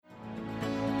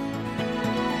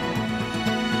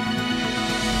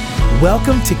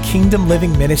Welcome to Kingdom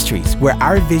Living Ministries, where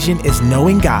our vision is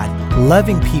knowing God,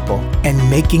 loving people, and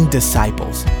making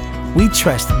disciples. We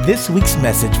trust this week's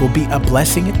message will be a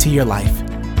blessing to your life.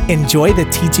 Enjoy the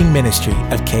teaching ministry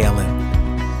of KLM.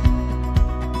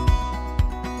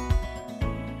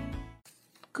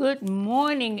 Good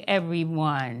morning,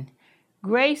 everyone.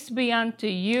 Grace be unto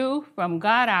you from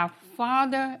God our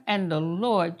Father and the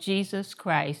Lord Jesus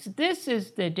Christ. This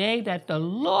is the day that the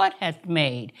Lord hath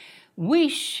made. We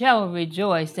shall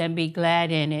rejoice and be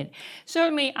glad in it.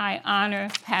 Certainly, I honor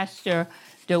Pastor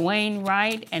Dwayne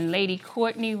Wright and Lady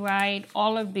Courtney Wright,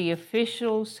 all of the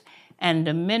officials and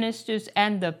the ministers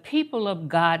and the people of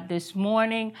God this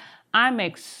morning. I'm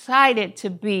excited to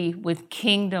be with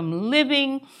Kingdom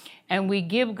Living, and we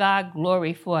give God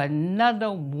glory for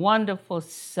another wonderful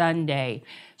Sunday.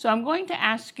 So I'm going to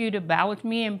ask you to bow with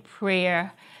me in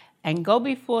prayer and go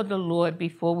before the Lord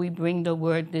before we bring the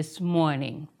word this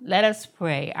morning. Let us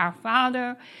pray. Our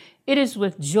Father, it is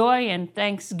with joy and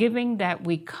thanksgiving that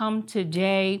we come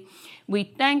today. We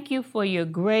thank you for your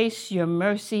grace, your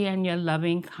mercy, and your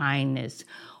loving kindness.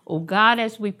 Oh God,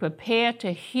 as we prepare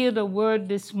to hear the word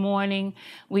this morning,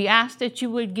 we ask that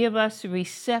you would give us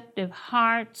receptive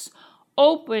hearts,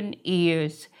 open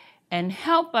ears, and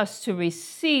help us to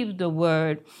receive the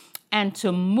word and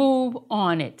to move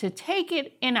on it, to take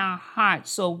it in our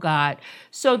hearts, oh God,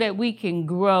 so that we can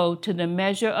grow to the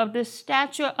measure of the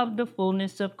stature of the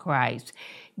fullness of Christ.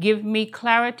 Give me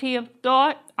clarity of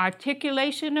thought,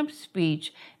 articulation of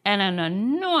speech, and an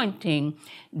anointing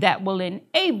that will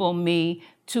enable me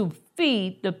to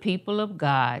feed the people of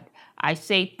God. I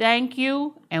say thank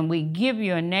you, and we give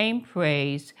your name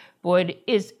praise, for it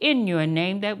is in your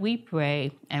name that we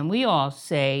pray, and we all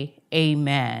say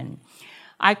amen.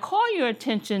 I call your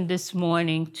attention this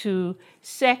morning to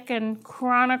 2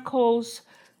 Chronicles,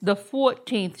 the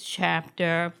 14th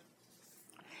chapter,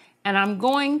 and I'm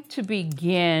going to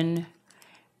begin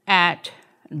at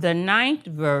the 9th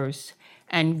verse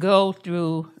and go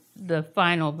through the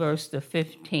final verse, the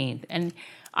 15th. And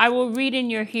I will read in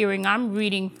your hearing. I'm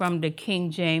reading from the King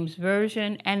James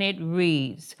Version, and it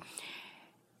reads,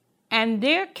 "And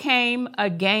there came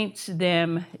against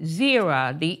them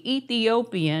Zerah the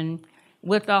Ethiopian,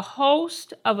 with a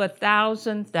host of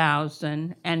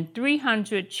 1,000,000 and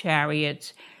 300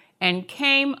 chariots, and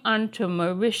came unto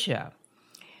Marisha.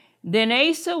 Then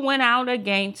Asa went out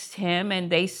against him,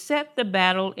 and they set the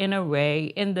battle in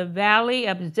array in the valley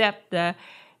of Zephtah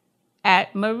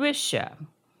at Marisha.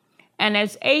 And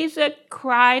as Asa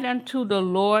cried unto the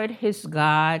Lord his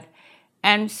God,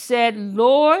 and said,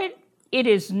 Lord, it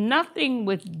is nothing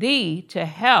with thee to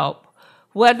help,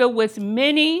 whether with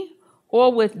many or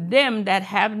with them that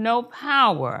have no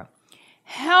power.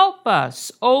 Help us,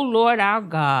 O Lord our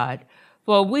God,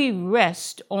 for we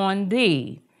rest on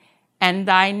thee. And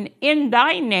in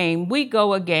thy name we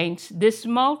go against this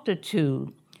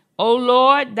multitude. O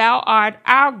Lord, thou art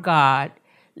our God.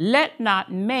 Let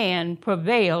not man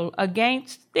prevail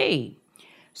against thee.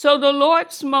 So the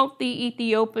Lord smote the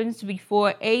Ethiopians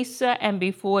before Asa and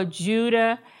before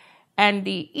Judah, and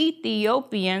the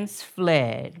Ethiopians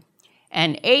fled.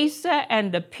 And Asa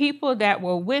and the people that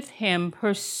were with him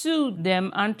pursued them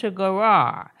unto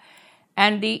Gerar.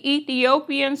 And the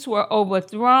Ethiopians were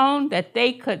overthrown, that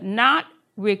they could not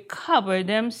recover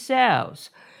themselves.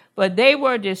 But they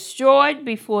were destroyed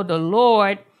before the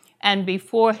Lord and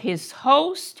before his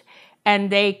host, and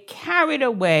they carried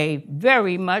away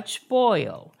very much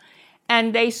spoil.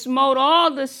 And they smote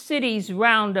all the cities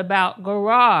round about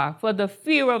Gerar, for the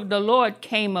fear of the Lord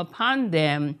came upon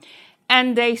them,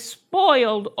 and they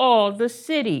spoiled all the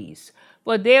cities,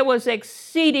 for there was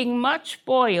exceeding much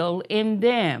spoil in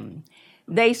them.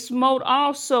 They smote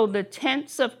also the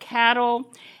tents of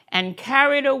cattle, and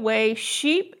carried away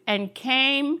sheep and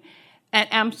camels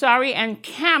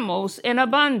in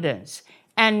abundance,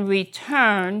 and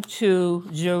returned to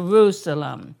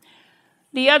Jerusalem."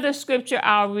 The other scripture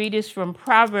I'll read is from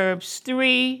Proverbs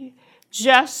 3,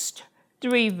 just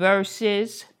 3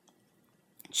 verses.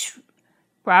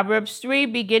 Proverbs 3,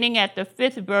 beginning at the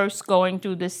 5th verse, going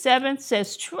through the 7th,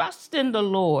 says, "Trust in the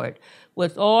Lord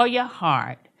with all your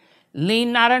heart.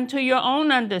 Lean not unto your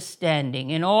own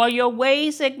understanding. In all your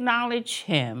ways acknowledge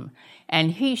him,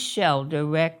 and he shall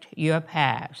direct your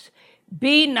paths.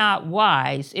 Be not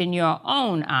wise in your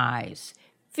own eyes.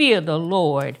 Fear the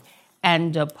Lord,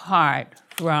 and depart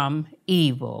from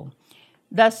evil."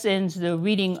 Thus ends the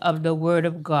reading of the Word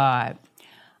of God.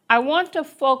 I want to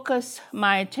focus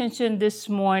my attention this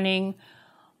morning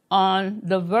on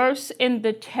the verse in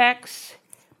the text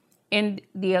in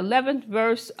the 11th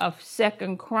verse of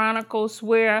 2 Chronicles,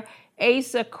 where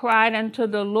Asa cried unto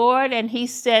the Lord, and he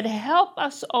said, "Help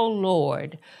us, O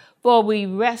Lord, for we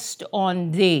rest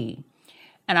on thee."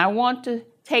 And I want to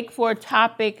take for a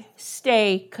topic,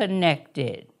 stay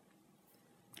connected.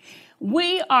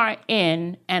 We are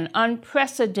in an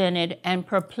unprecedented and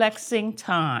perplexing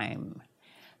time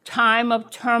of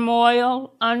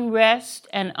turmoil, unrest,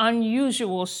 and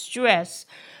unusual stress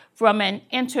from an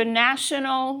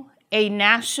international, a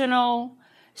national,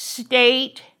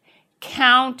 state,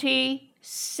 county,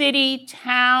 city,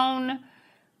 town,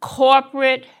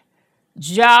 corporate,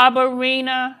 job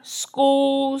arena,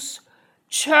 schools,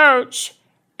 church,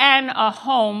 and a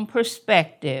home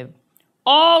perspective.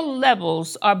 All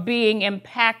levels are being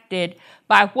impacted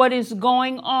by what is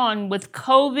going on with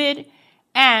COVID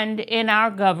and in our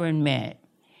government.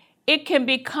 It can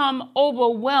become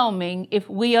overwhelming if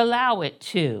we allow it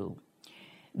to.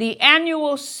 The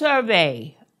annual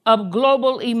survey of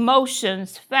global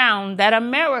emotions found that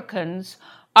Americans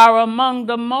are among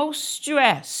the most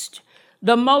stressed,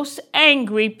 the most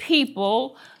angry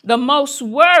people, the most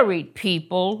worried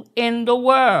people in the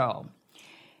world.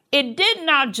 It did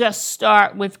not just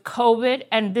start with COVID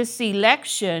and this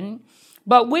election,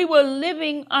 but we were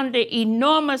living under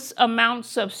enormous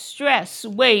amounts of stress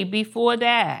way before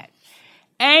that.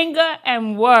 Anger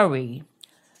and worry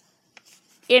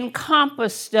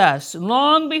encompassed us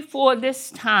long before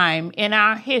this time in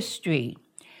our history.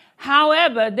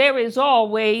 However, there is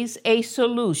always a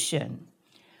solution.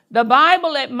 The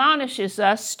Bible admonishes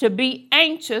us to be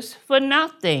anxious for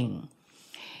nothing.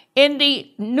 In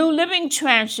the New Living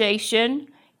Translation,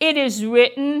 it is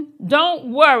written, "Don't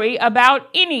worry about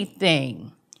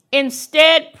anything.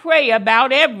 Instead, pray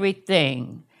about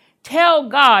everything. Tell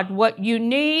God what you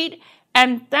need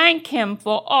and thank Him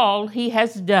for all He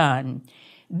has done.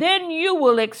 Then you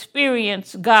will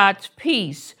experience God's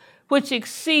peace, which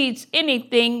exceeds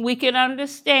anything we can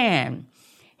understand.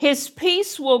 His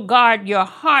peace will guard your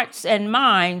hearts and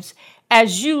minds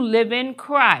as you live in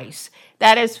Christ."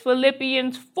 That is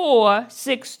Philippians 4,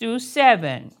 6 through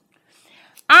 7.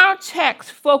 Our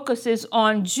text focuses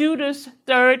on Judah's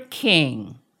third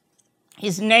king.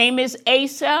 His name is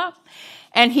Asa,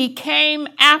 and he came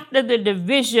after the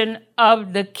division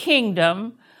of the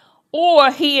kingdom, or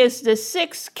he is the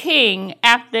sixth king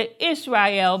after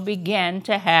Israel began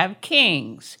to have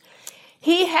kings.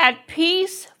 He had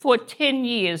peace for 10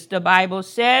 years, the Bible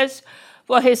says,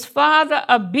 for his father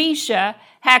Abijah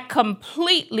had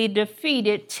completely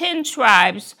defeated 10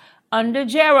 tribes under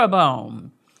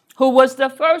Jeroboam, who was the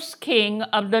first king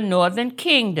of the northern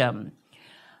kingdom.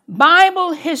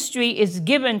 Bible history is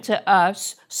given to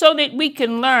us so that we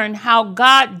can learn how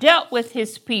God dealt with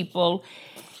his people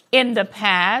in the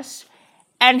past,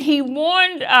 and he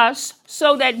warned us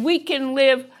so that we can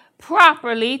live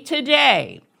properly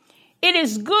today. It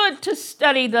is good to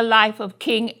study the life of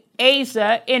King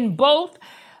Asa in both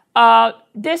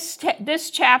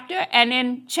this chapter and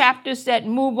in chapters that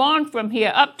move on from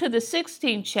here up to the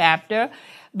 16th chapter,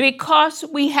 because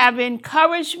we have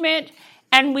encouragement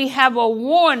and we have a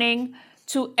warning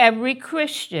to every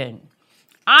Christian.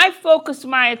 I focus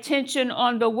my attention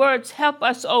on the words, "Help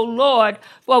us, O Lord,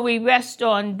 for we rest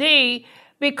on thee,"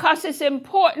 because it's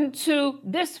important to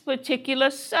this particular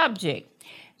subject.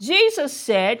 Jesus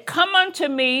said, "Come unto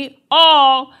me,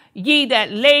 all ye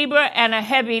that labor and are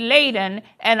heavy laden,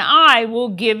 and I will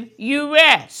give you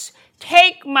rest.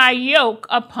 Take my yoke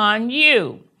upon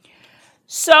you."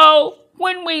 So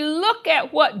when we look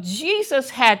at what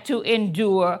Jesus had to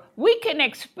endure, we can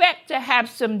expect to have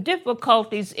some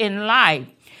difficulties in life.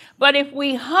 But if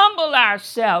we humble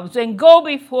ourselves and go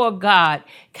before God,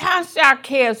 cast our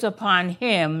cares upon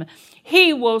him,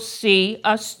 he will see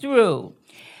us through.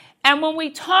 And when we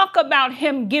talk about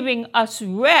him giving us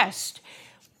rest,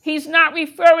 he's not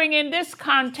referring in this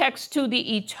context to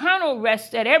the eternal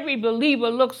rest that every believer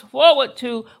looks forward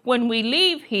to when we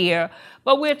leave here,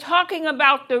 but we're talking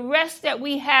about the rest that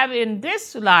we have in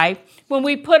this life when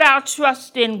we put our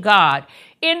trust in God.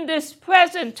 In this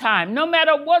present time, no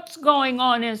matter what's going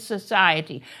on in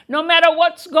society, no matter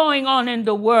what's going on in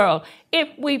the world, if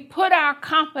we put our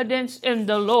confidence in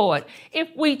the Lord,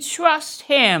 if we trust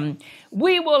him,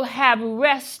 we will have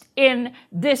rest in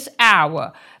this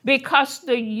hour, because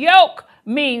the yoke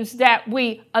means that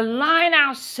we align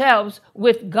ourselves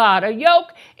with God. A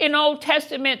yoke in Old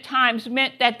Testament times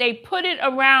meant that they put it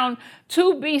around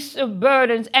two beasts of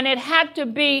burdens, and it had to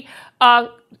be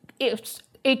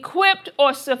equipped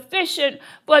or sufficient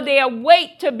for their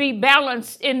weight to be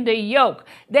balanced in the yoke.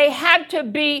 They had to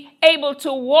be able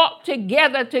to walk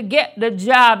together to get the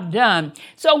job done.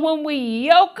 So when we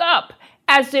yoke up,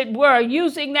 as it were,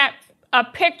 using that a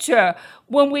picture.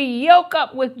 When we yoke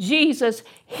up with Jesus,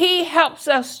 he helps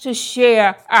us to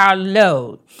share our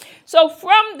load. So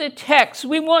from the text,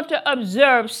 we want to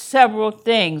observe several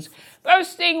things.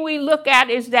 First thing we look at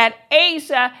is that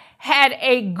Asa had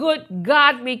a good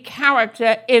godly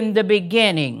character in the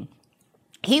beginning.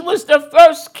 He was the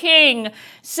first king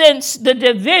since the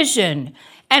division,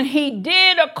 and he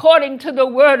did according to the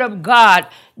word of God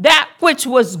that which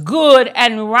was good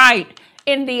and right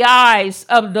in the eyes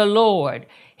of the Lord.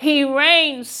 He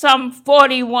reigned some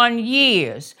 41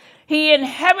 years. He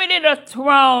inherited a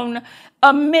throne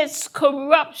amidst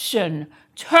corruption,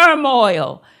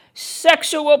 turmoil,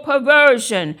 sexual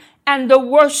perversion, and the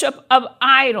worship of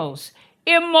idols.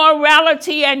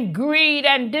 Immorality and greed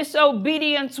and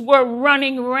disobedience were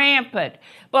running rampant.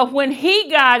 But when he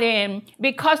got in,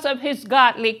 because of his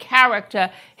godly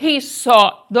character, he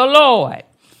sought the Lord.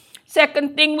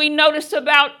 Second thing we notice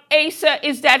about Asa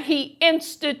is that he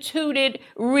instituted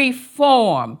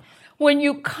reform. When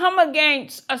you come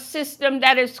against a system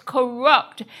that is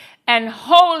corrupt and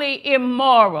wholly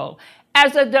immoral,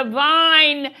 as a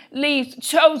divinely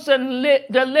chosen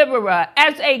deliverer,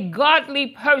 as a godly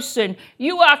person,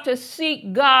 you are to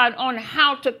seek God on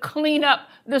how to clean up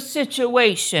the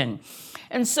situation.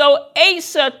 And so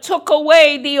Asa took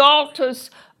away the altars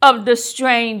of the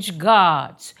strange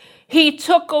gods. He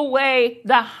took away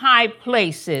the high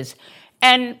places.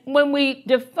 And when we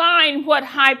define what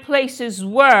high places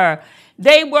were,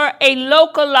 they were a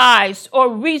localized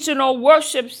or regional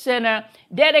worship center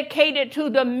dedicated to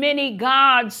the many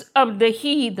gods of the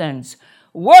heathens.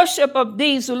 Worship of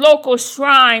these local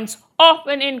shrines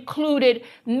often included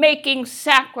making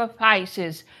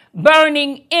sacrifices,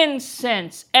 burning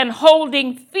incense, and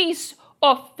holding feasts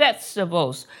or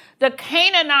festivals. The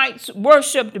Canaanites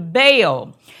worshipped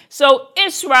Baal. So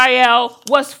Israel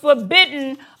was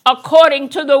forbidden, according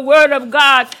to the word of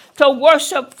God, to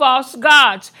worship false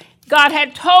gods. God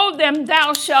had told them,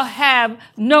 thou shalt have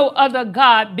no other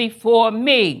God before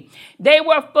me. They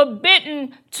were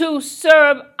forbidden to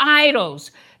serve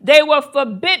idols. They were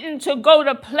forbidden to go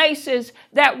to places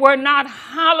that were not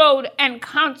hallowed and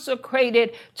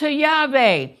consecrated to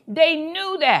Yahweh. They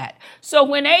knew that. So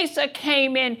when Asa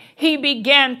came in, he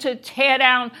began to tear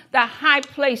down the high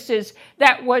places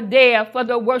that were there for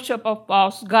the worship of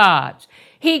false gods.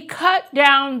 He cut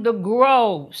down the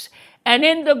groves. And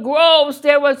in the groves,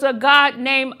 there was a god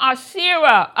named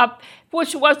Asherah,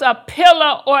 which was a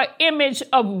pillar or image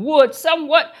of wood,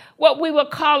 somewhat what we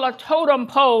would call a totem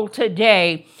pole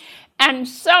today. And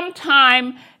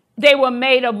sometime they were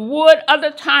made of wood,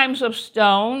 other times of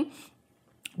stone.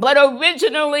 But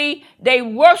originally, they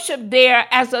worshiped there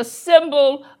as a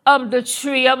symbol of the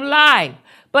tree of life.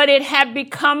 But it had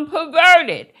become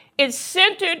perverted. It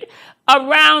centered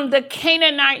around the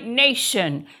Canaanite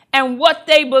nation and what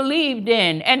they believed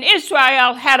in. And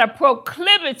Israel had a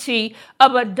proclivity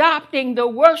of adopting the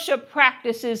worship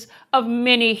practices of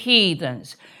many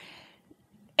heathens.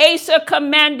 Asa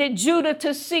commanded Judah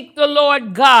to seek the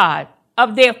Lord God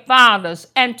of their fathers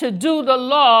and to do the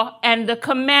law and the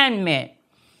commandment.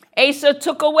 Asa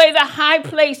took away the high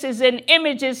places and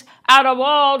images out of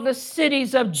all the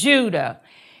cities of Judah.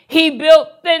 He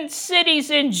built fenced cities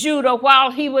in Judah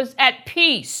while he was at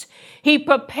peace. He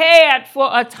prepared for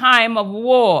a time of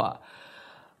war.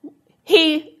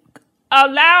 He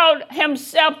allowed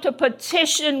himself to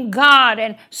petition God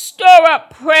and stir up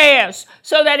prayers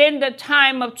so that in the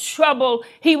time of trouble,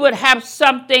 he would have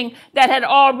something that had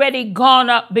already gone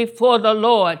up before the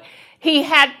Lord. He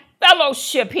had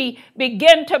fellowship. He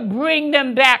began to bring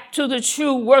them back to the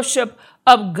true worship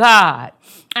of God.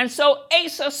 And so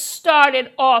Asa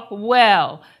started off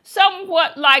well,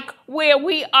 somewhat like where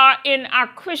we are in our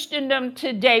Christendom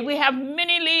today. We have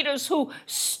many leaders who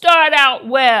start out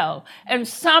well, and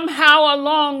somehow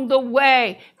along the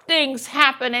way, things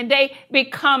happen and they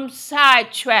become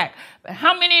sidetracked. But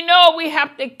how many know we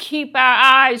have to keep our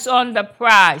eyes on the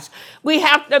prize? We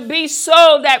have to be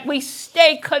so that we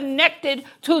stay connected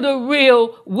to the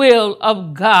real will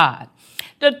of God.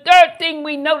 The third thing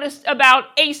we noticed about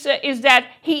Asa is that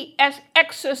he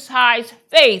exercised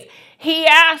faith. He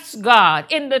asked God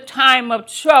in the time of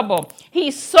trouble. He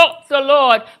sought the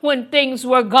Lord when things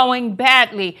were going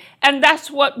badly. And that's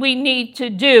what we need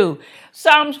to do.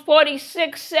 Psalms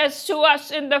 46 says to us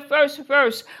in the first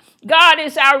verse, God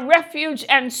is our refuge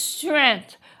and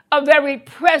strength, a very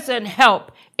present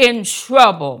help in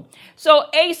trouble. So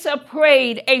Asa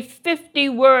prayed a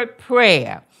 50-word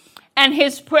prayer. And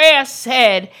his prayer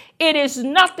said, it is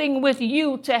nothing with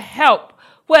you to help,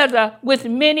 whether with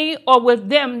many or with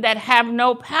them that have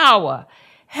no power.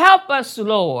 Help us,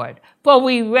 Lord, for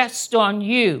we rest on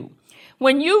you.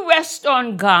 When you rest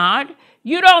on God,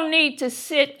 You don't need to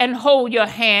sit and hold your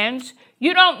hands.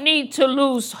 You don't need to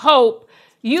lose hope.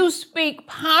 You speak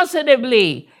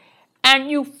positively and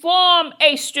you form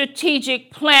a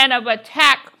strategic plan of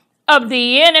attack of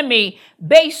the enemy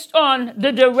based on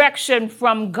the direction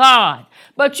from God.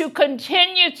 But you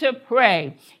continue to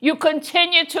pray. You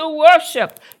continue to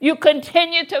worship. You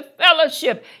continue to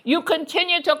fellowship. You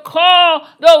continue to call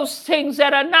those things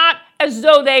that are not as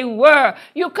though they were.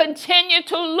 You continue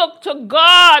to look to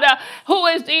God, who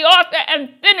is the author and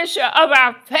finisher of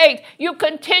our faith. You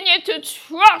continue to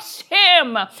trust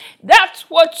him. That's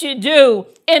what you do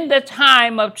in the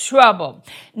time of trouble.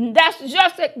 And that's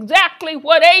just exactly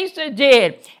what Asa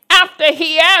did. After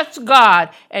he asked God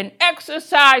and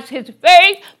exercised his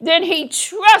faith, then he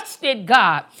trusted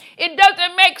God. It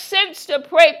doesn't make sense to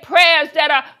pray prayers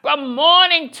that are from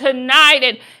morning to night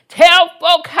and tell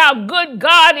folk how good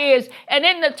God is, and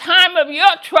in the time of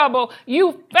your trouble,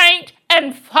 you faint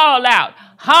and fall out.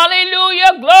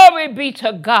 Hallelujah. Glory be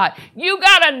to God. You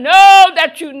got to know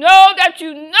that you know that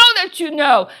you know that you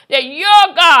know that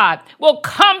your God will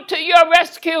come to your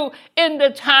rescue in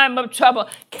the time of trouble.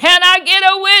 Can I get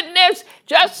a witness?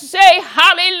 Just say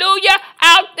hallelujah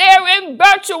out there in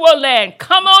virtual land.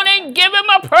 Come on and give him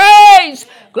a praise.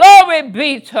 Glory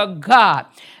be to God.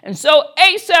 And so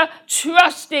Asa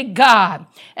trusted God.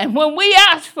 And when we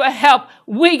ask for help,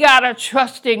 we got to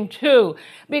trust him too.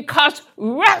 Because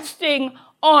resting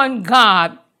on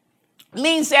God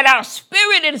means that our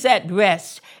spirit is at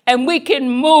rest and we can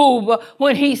move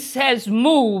when he says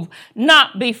move,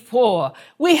 not before.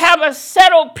 We have a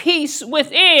settled peace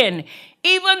within,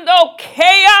 even though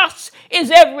chaos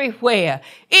is everywhere,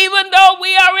 even though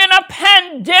we are in a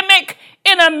pandemic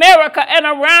in America and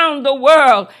around the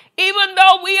world, even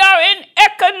though we are in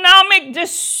economic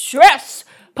distress,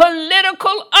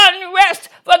 political unrest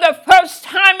for the first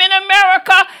time in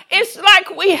America. It's like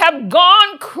we have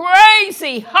gone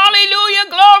crazy. Hallelujah.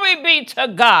 Glory be to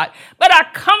God. But I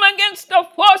come against the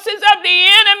forces of the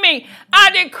enemy.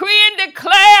 I decree and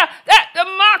declare that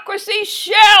democracy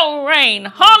shall reign.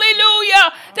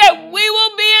 Hallelujah. That we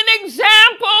will be an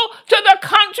example to the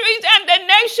countries and the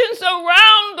nations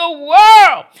around the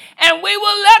world. And we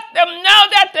will let them know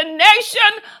that the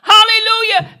nation,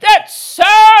 hallelujah, that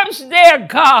serves their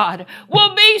God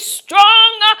will be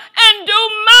strong and do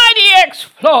mighty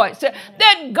exploits.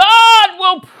 That God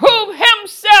will prove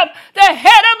himself the head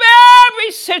of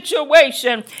every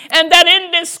situation. And that in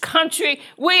this country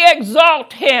we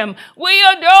exalt him, we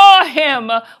adore him,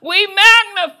 we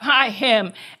magnify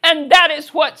him. And that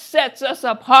is what sets us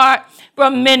apart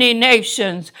from many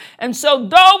nations. And so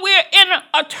though we're in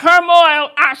a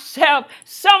turmoil ourselves,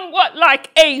 somewhat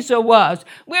like Asa was,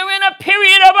 we're in a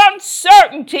period of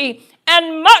uncertainty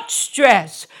and much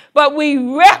stress, but we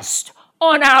rest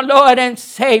on our Lord and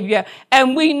Savior,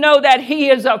 and we know that he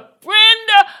is a friend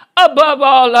above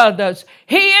all others.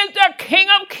 He is the King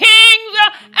of kings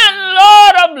and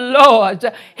Lord of lords.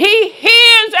 He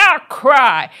hears our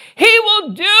cry. He will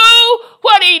do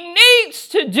what he needs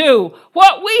to do.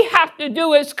 What we have to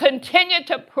do is continue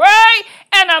to pray.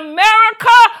 And America,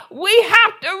 we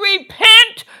have to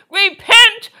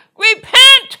repent,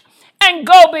 and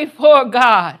go before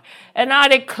God. And I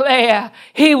declare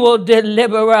he will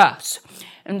deliver us.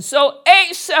 And so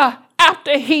Asa,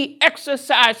 after he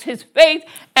exercised his faith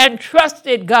and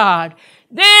trusted God,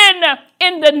 then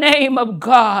in the name of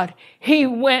God, he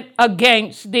went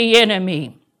against the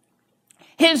enemy.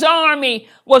 His army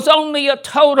was only a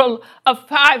total of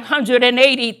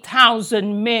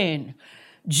 580,000 men.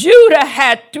 Judah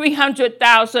had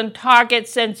 300,000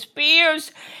 targets and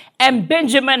spears, and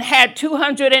Benjamin had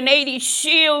 280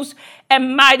 shields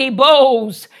and mighty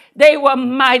bows. They were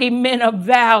mighty men of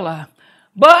valor.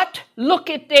 But look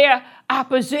at their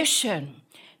opposition.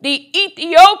 The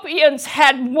Ethiopians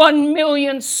had 1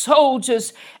 million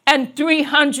soldiers and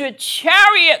 300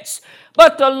 chariots,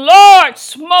 but the Lord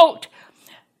smote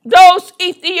those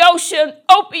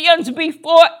Ethiopians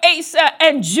before Asa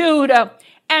and Judah,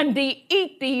 and the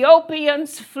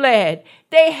Ethiopians fled.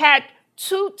 They had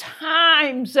 3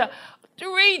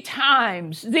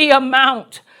 times the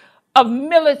amount of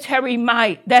military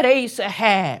might that Asa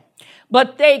had,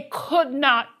 but they could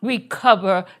not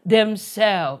recover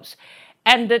themselves.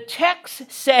 And the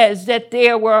text says that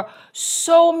there were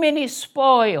so many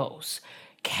spoils,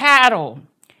 cattle,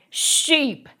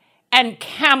 sheep, and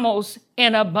camels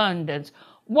in abundance.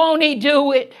 Won't he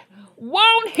do it?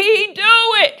 Won't he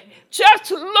do it? Just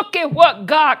look at what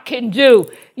God can do.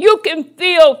 You can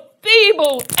feel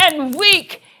feeble and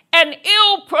weak and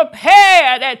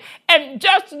ill-prepared, and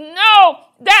just know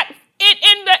that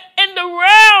in the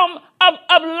realm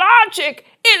of logic,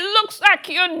 it looks like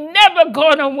you're never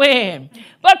going to win.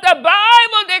 But the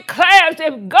Bible declares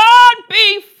if God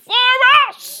be for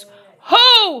us,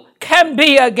 who can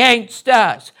be against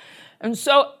us? And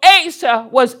so Asa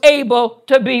was able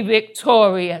to be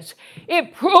victorious.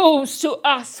 It proves to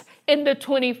us in the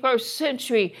 21st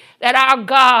century that our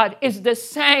God is the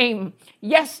same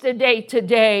yesterday,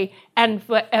 today, and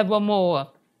forevermore.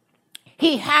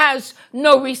 He has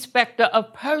no respecter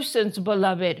of persons,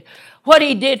 beloved. What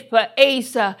he did for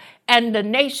Asa and the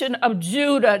nation of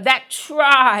Judah, that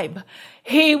tribe,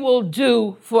 he will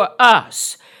do for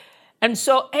us. And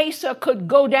so Asa could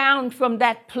go down from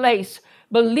that place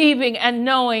believing and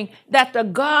knowing that the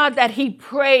God that he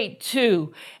prayed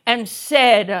to and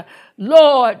said,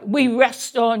 Lord, we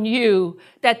rest on you,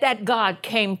 that God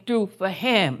came through for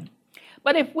him.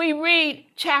 But if we read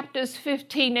chapters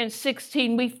 15 and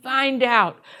 16, we find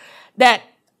out that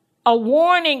a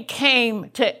warning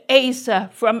came to Asa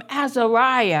from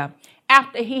Azariah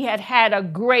after he had had a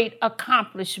great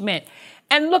accomplishment.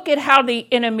 And look at how the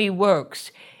enemy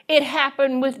works. It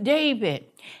happened with David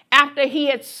after he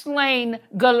had slain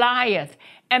Goliath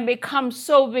and become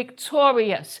so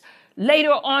victorious.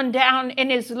 Later on down in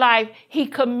his life, he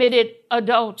committed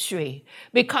adultery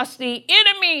because the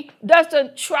enemy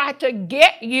doesn't try to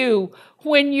get you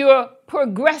when you're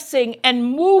progressing and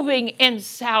moving in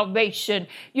salvation.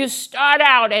 You start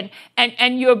out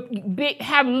and you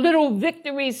have little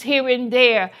victories here and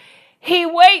there. He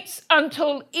waits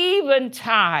until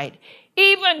eventide.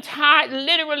 Eventide,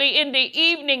 literally in the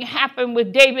evening, happened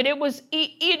with David. It was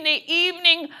in the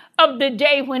evening of the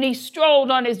day when he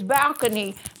strolled on his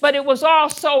balcony, but it was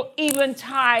also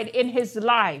eventide in his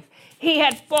life. He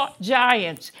had fought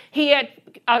giants. He had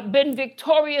been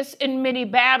victorious in many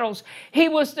battles. He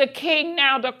was the king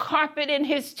now. The carpet in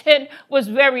his tent was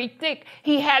very thick.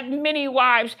 He had many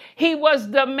wives. He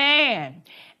was the man.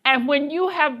 And when you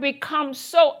have become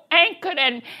so anchored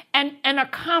and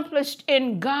accomplished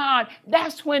in God,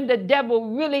 that's when the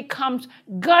devil really comes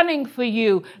gunning for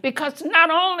you. Because not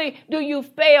only do you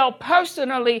fail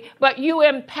personally, but you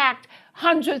impact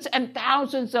hundreds and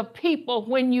thousands of people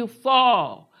when you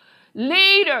fall.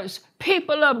 Leaders,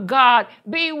 people of God,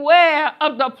 beware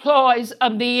of the ploys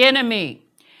of the enemy.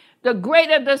 The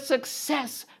greater the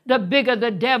success, the bigger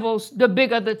the devils, the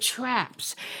bigger the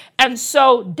traps. And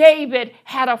so David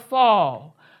had a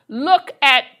fall. Look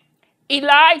at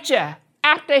Elijah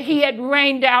after he had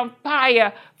rained down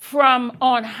fire from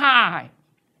on high.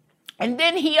 And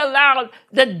then he allowed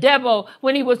the devil,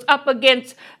 when he was up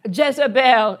against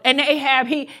Jezebel and Ahab,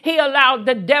 he allowed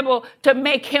the devil to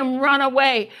make him run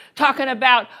away, talking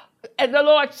about, and the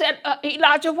Lord said,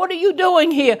 Elijah, what are you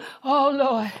doing here? Oh,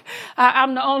 Lord,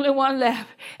 I'm the only one left,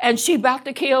 and she's about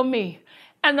to kill me.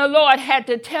 And the Lord had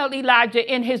to tell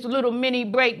Elijah in his little mini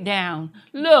breakdown,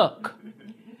 look,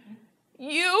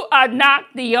 you are not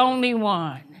the only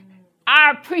one.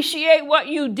 I appreciate what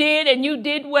you did, and you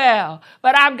did well,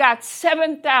 but I've got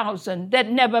 7,000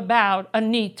 that never bowed a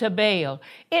knee to Baal.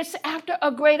 It's after a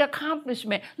great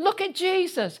accomplishment. Look at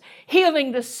Jesus,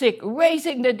 healing the sick,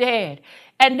 raising the dead.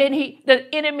 And then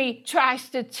the enemy tries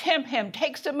to tempt him,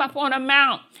 takes him up on a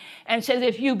mount and says,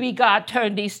 if you be God,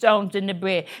 turn these stones into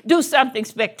bread. Do something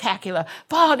spectacular.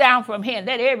 Fall down from here and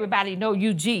let everybody know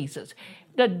you Jesus.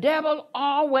 The devil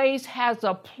always has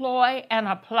a ploy and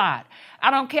a plot.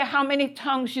 I don't care how many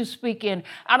tongues you speak in.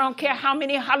 I don't care how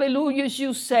many hallelujahs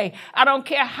you say. I don't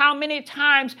care how many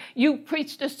times you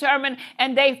preach the sermon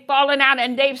and they've fallen out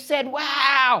and they've said,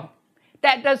 wow.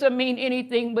 That doesn't mean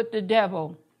anything but the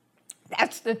devil.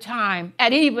 That's the time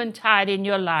at eventide in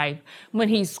your life when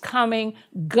he's coming,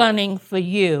 gunning for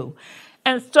you.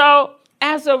 And so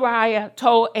Azariah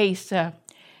told Asa,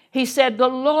 he said, the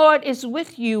Lord is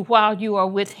with you while you are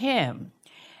with him.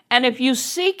 And if you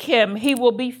seek him, he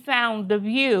will be found of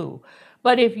you.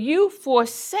 But if you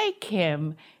forsake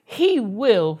him, he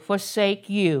will forsake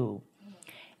you.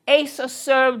 Asa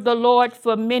served the Lord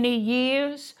for many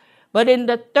years, but in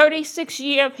the 36th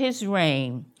year of his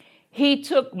reign, he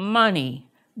took money,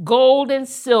 gold and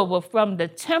silver from the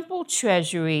temple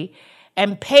treasury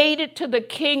and paid it to the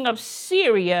king of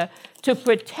Syria to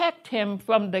protect him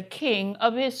from the king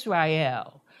of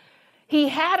Israel. He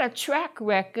had a track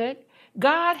record.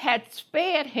 God had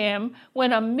spared him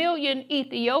when 1 million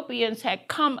Ethiopians had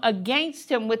come against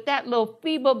him with that little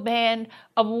feeble band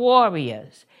of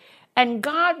warriors. And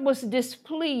God was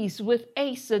displeased with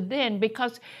Asa then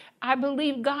because I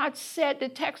believe God said, the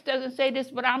text doesn't say this,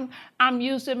 but I'm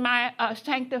using my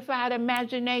sanctified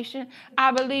imagination.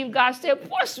 I believe God said,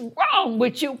 what's wrong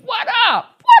with you? What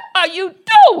up? What are you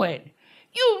doing?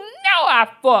 You know I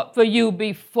fought for you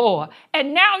before.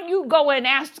 And now you go and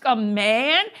ask a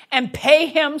man and pay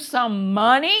him some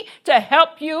money to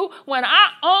help you when I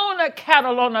own a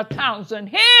cattle on 1,000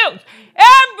 hills.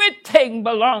 Everything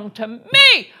belonged to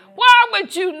me. Why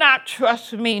would you not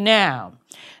trust me now?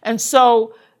 And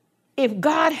so if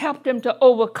God helped him to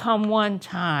overcome one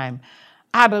time,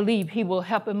 I believe he will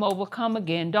help him overcome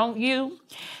again, don't you?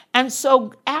 And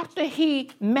so after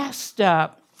he messed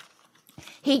up,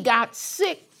 he got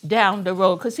sick down the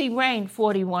road because he reigned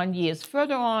 41 years.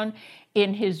 Further on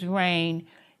in his reign,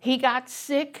 he got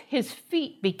sick. His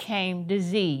feet became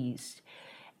diseased.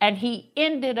 And he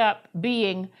ended up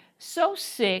being so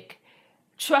sick,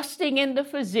 trusting in the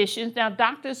physicians. Now,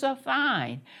 doctors are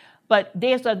fine, but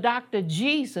there's a Dr.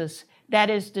 Jesus that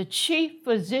is the chief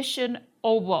physician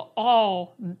over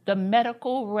all the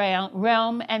medical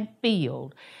realm and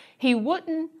field. He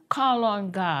wouldn't call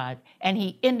on God, and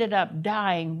he ended up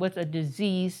dying with a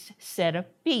diseased set of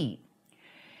feet.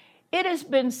 It has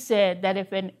been said that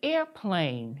if an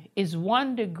airplane is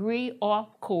 1 degree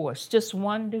off course, just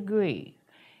 1 degree,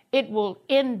 it will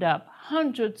end up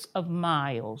hundreds of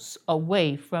miles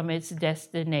away from its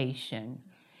destination.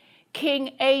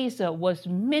 King Asa was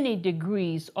many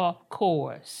degrees off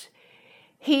course.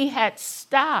 He had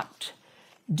stopped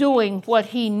doing what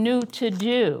he knew to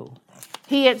do.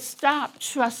 He had stopped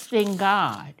trusting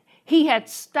God. He had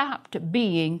stopped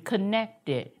being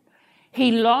connected.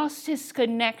 He lost his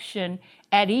connection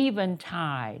at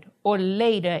eventide or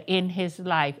later in his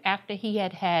life after he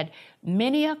had had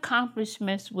many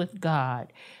accomplishments with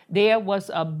God. There was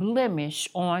a blemish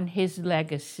on his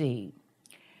legacy.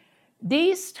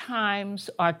 These times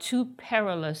are too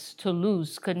perilous to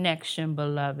lose connection,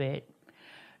 beloved.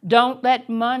 Don't let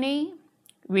money,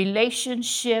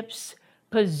 relationships,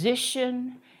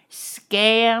 position,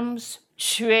 scams,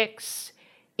 tricks,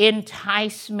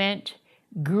 enticement,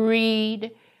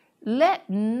 greed, let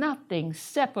nothing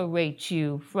separate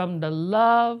you from the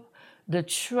love, the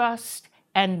trust,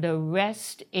 and the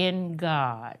rest in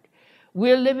God.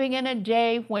 We're living in a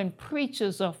day when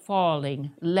preachers are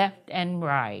falling left and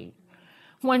right.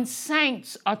 When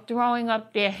saints are throwing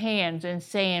up their hands and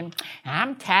saying,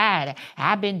 I'm tired.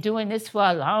 I've been doing this for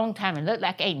a long time and look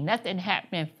like ain't nothing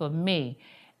happening for me.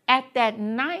 At that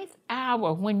 9th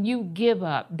hour when you give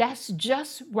up, that's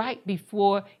just right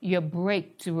before your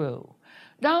breakthrough.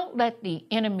 Don't let the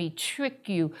enemy trick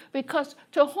you, because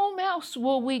to whom else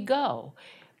will we go?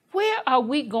 Where are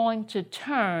we going to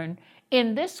turn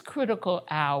in this critical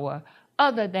hour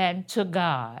other than to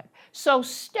God? So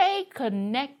stay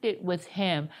connected with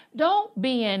him. Don't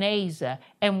be an Asa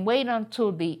and wait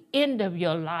until the end of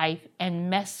your life and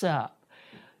mess up.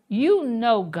 You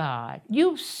know God.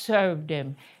 You've served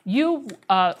him. You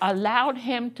allowed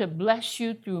him to bless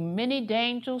you through many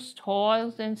dangers,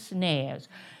 toils, and snares.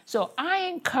 So I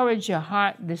encourage your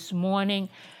heart this morning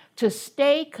to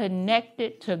stay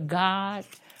connected to God.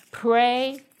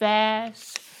 Pray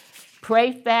fast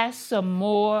some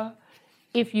more.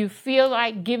 If you feel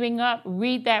like giving up,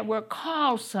 read that word.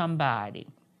 Call somebody.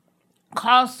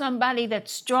 Call somebody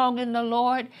that's strong in the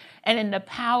Lord and in the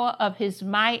power of his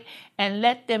might, and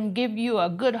let them give you a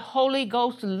good Holy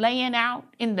Ghost laying out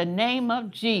in the name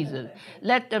of Jesus.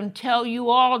 Let them tell you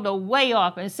all the way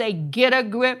off and say, get a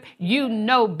grip. You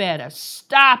know better.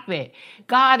 Stop it.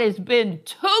 God has been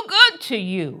too good to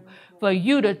you for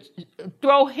you to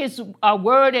throw his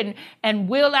word and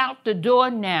will out the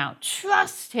door now.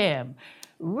 Trust him.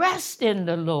 Rest in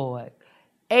the Lord.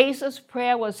 Asa's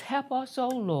prayer was, help us, O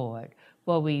Lord,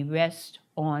 for we rest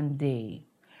on thee.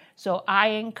 So I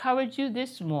encourage you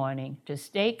this morning to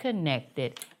stay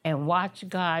connected and watch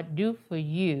God do for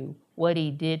you what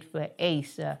he did for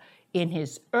Asa in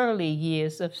his early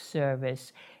years of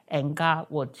service. And God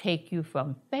will take you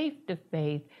from faith to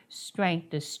faith,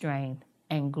 strength to strength,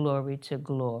 and glory to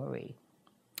glory.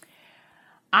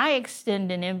 I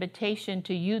extend an invitation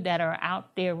to you that are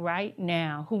out there right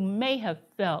now who may have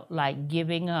felt like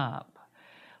giving up,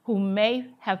 who may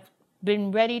have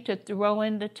been ready to throw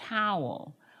in the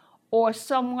towel, or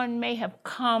someone may have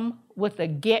come with a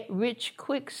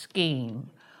get-rich-quick scheme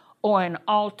or an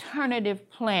alternative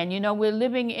plan. You know, we're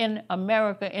living in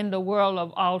America in the world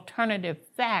of alternative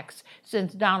facts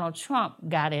since Donald Trump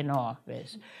got in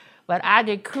office. But I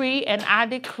decree and I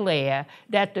declare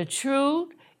that the truth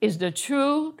is the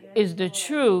truth, is the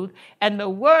truth, and the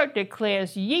word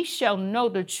declares, ye shall know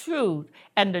the truth,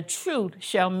 and the truth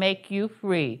shall make you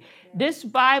free. This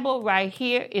Bible right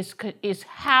here is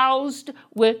housed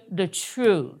with the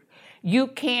truth. You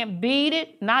can't beat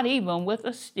it, not even with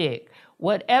a stick.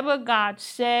 Whatever God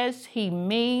says, he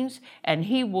means, and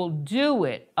he will do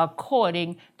it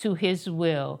according to his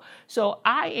will. So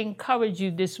I encourage you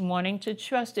this morning to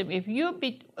trust him. If you're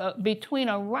between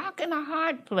a rock and a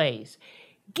hard place,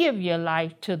 give your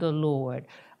life to the Lord.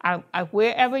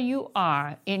 Wherever you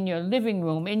are, in your living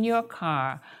room, in your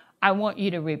car, I want you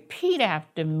to repeat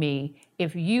after me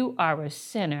if you are a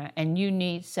sinner and you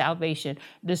need salvation.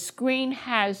 The screen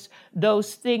has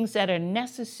those things that are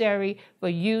necessary for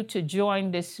you to join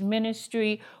this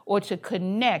ministry or to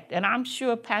connect. And I'm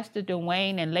sure Pastor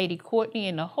Dwayne and Lady Courtney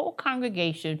and the whole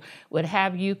congregation would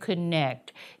have you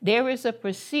connect. There is a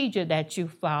procedure that you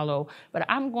follow, but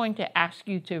I'm going to ask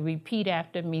you to repeat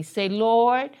after me. Say,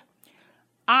 Lord,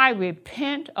 I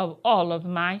repent of all of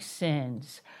my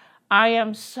sins. I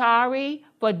am sorry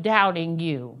for doubting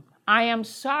you. I am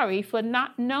sorry for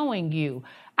not knowing you.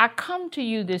 I come to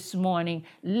you this morning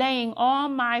laying all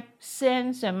my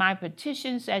sins and my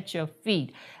petitions at your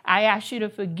feet. I ask you to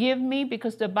forgive me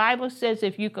because the Bible says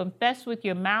if you confess with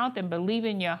your mouth and believe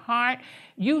in your heart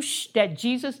that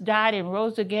Jesus died and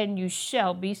rose again, you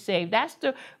shall be saved. That's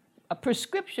a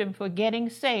prescription for getting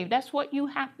saved. That's what you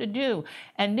have to do.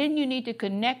 And then you need to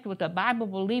connect with a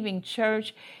Bible-believing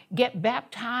church, get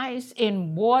baptized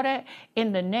in water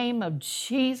in the name of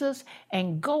Jesus,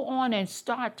 and go on and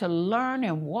start to learn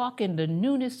and walk in the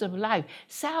newness of life.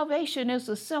 Salvation is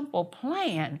a simple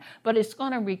plan, but it's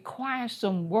going to require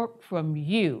some work from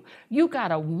you. You got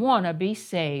to want to be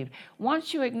saved.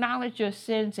 Once you acknowledge your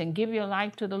sins and give your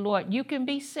life to the Lord, you can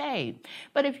be saved.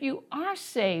 But if you are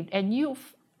saved and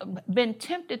you've been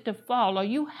tempted to fall or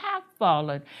you have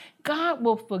fallen, God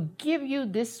will forgive you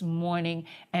this morning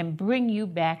and bring you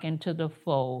back into the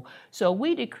fold. So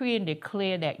we decree and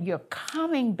declare that you're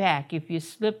coming back if you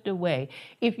slipped away.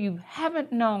 If you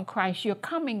haven't known Christ, you're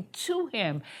coming to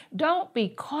him. Don't be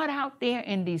caught out there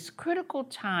in these critical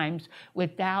times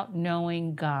without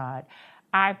knowing God.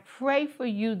 I pray for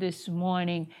you this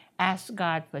morning. Ask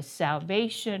God for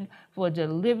salvation, for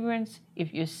deliverance.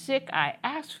 If you're sick, I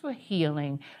ask for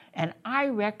healing, and I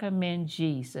recommend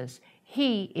Jesus.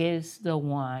 He is the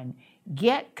one.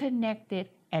 Get connected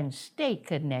and stay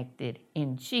connected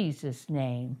in Jesus'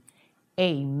 name.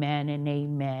 Amen and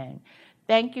amen.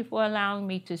 Thank you for allowing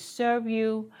me to serve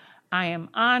you. I am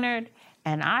honored,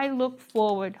 and I look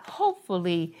forward,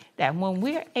 hopefully, that when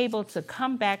we're able to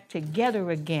come back together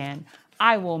again,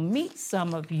 I will meet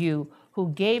some of you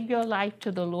who gave your life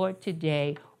to the Lord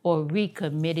today or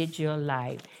recommitted your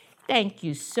life. Thank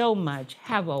you so much.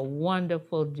 Have a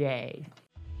wonderful day.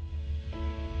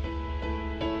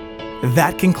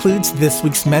 That concludes this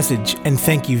week's message, and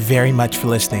thank you very much for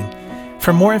listening.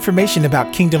 For more information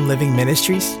about Kingdom Living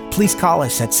Ministries, please call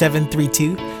us at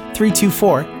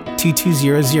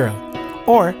 732-324-2200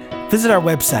 or visit our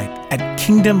website at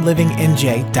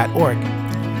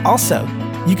kingdomlivingnj.org. Also,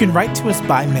 you can write to us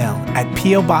by mail at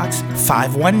P.O. Box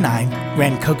 519,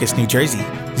 Rancocas, New Jersey,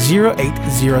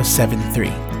 08073.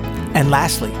 And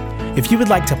lastly, if you would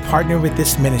like to partner with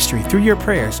this ministry through your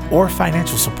prayers or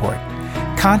financial support,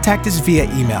 contact us via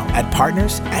email at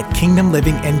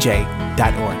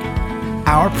partners@kingdomlivingnj.org.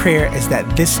 Our prayer is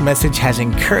that this message has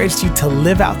encouraged you to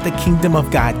live out the kingdom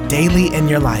of God daily in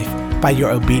your life by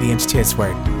your obedience to his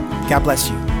word. God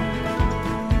bless you.